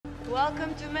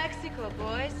Welcome to Mexico,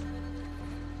 boys.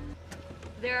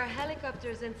 There are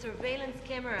helicopters and surveillance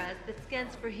cameras that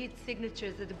scans for heat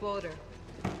signatures at the border.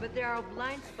 But there are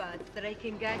blind spots that I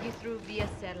can guide you through via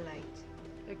satellite.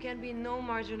 There can be no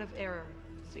margin of error,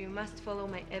 so you must follow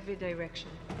my every direction.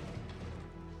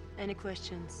 Any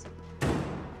questions? I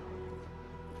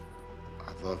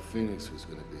thought Phoenix was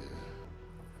gonna be here.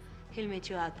 He'll meet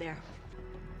you out there.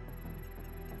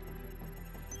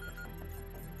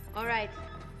 All right,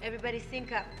 everybody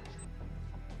sync up.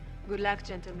 Good luck,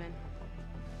 gentlemen.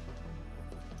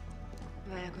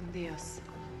 Vaya con Dios.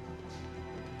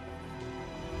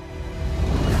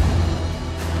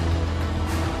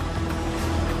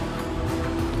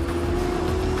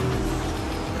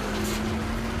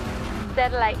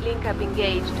 Satellite link up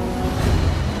engaged.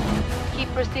 Keep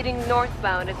proceeding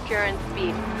northbound at current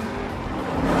speed.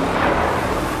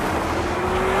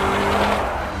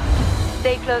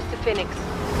 Stay close to Phoenix.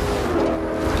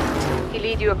 He'll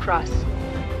lead you across.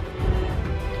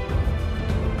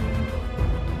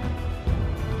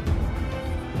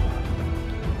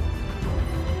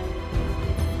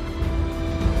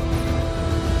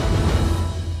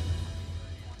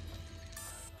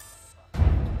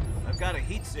 I've got a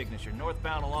heat signature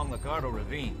northbound along Lagardo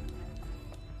Ravine.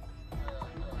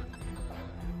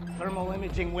 Thermal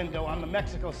imaging window on the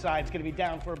Mexico side is going to be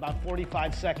down for about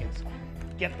 45 seconds.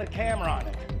 Get the camera on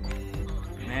it.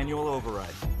 Manual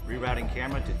override. Rerouting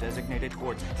camera to designated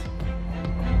coordinates.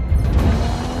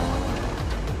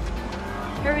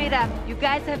 Hurry it up. You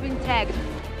guys have been tagged.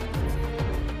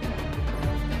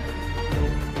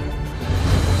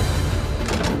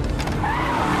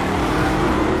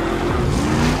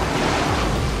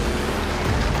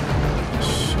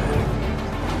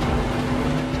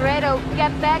 Toretto,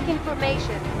 get back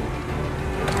information.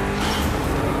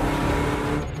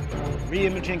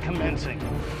 Re-imaging commencing.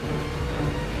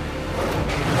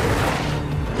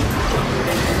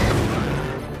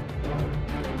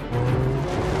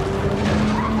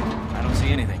 I don't see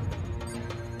anything.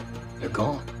 They're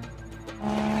gone.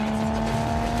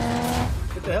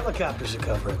 Get the helicopters to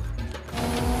cover it.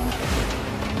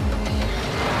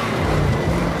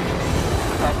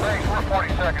 Thanks, we're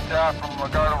 40 seconds out from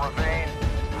Lagardo Ravine.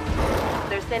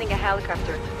 They're sending a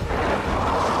helicopter.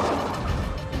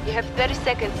 You have 30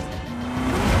 seconds.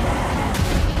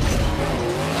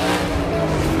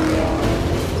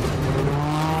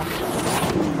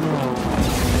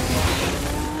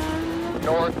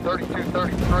 North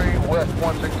 3233, west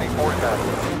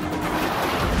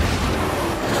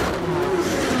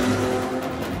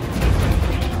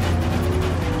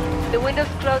 11649. The window's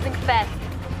closing fast.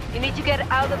 You need to get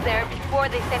out of there before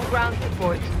they send ground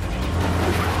support.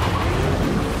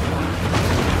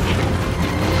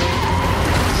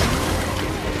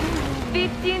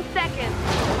 Fifteen seconds.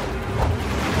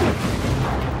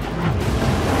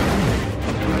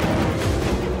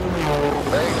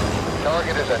 Base,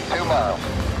 target is at 2 miles.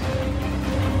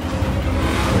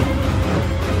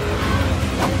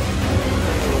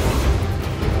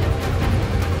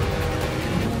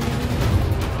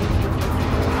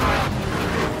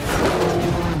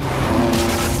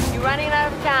 You're running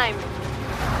out of time.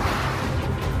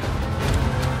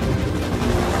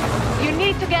 You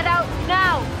need to get out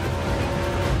now.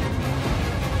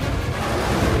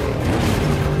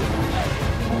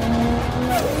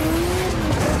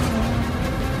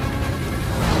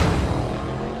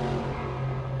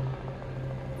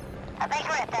 Base,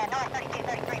 we're at north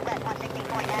 3233, west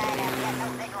 11649, and we have no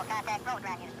visual contact. Road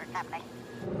ground units for confirmation.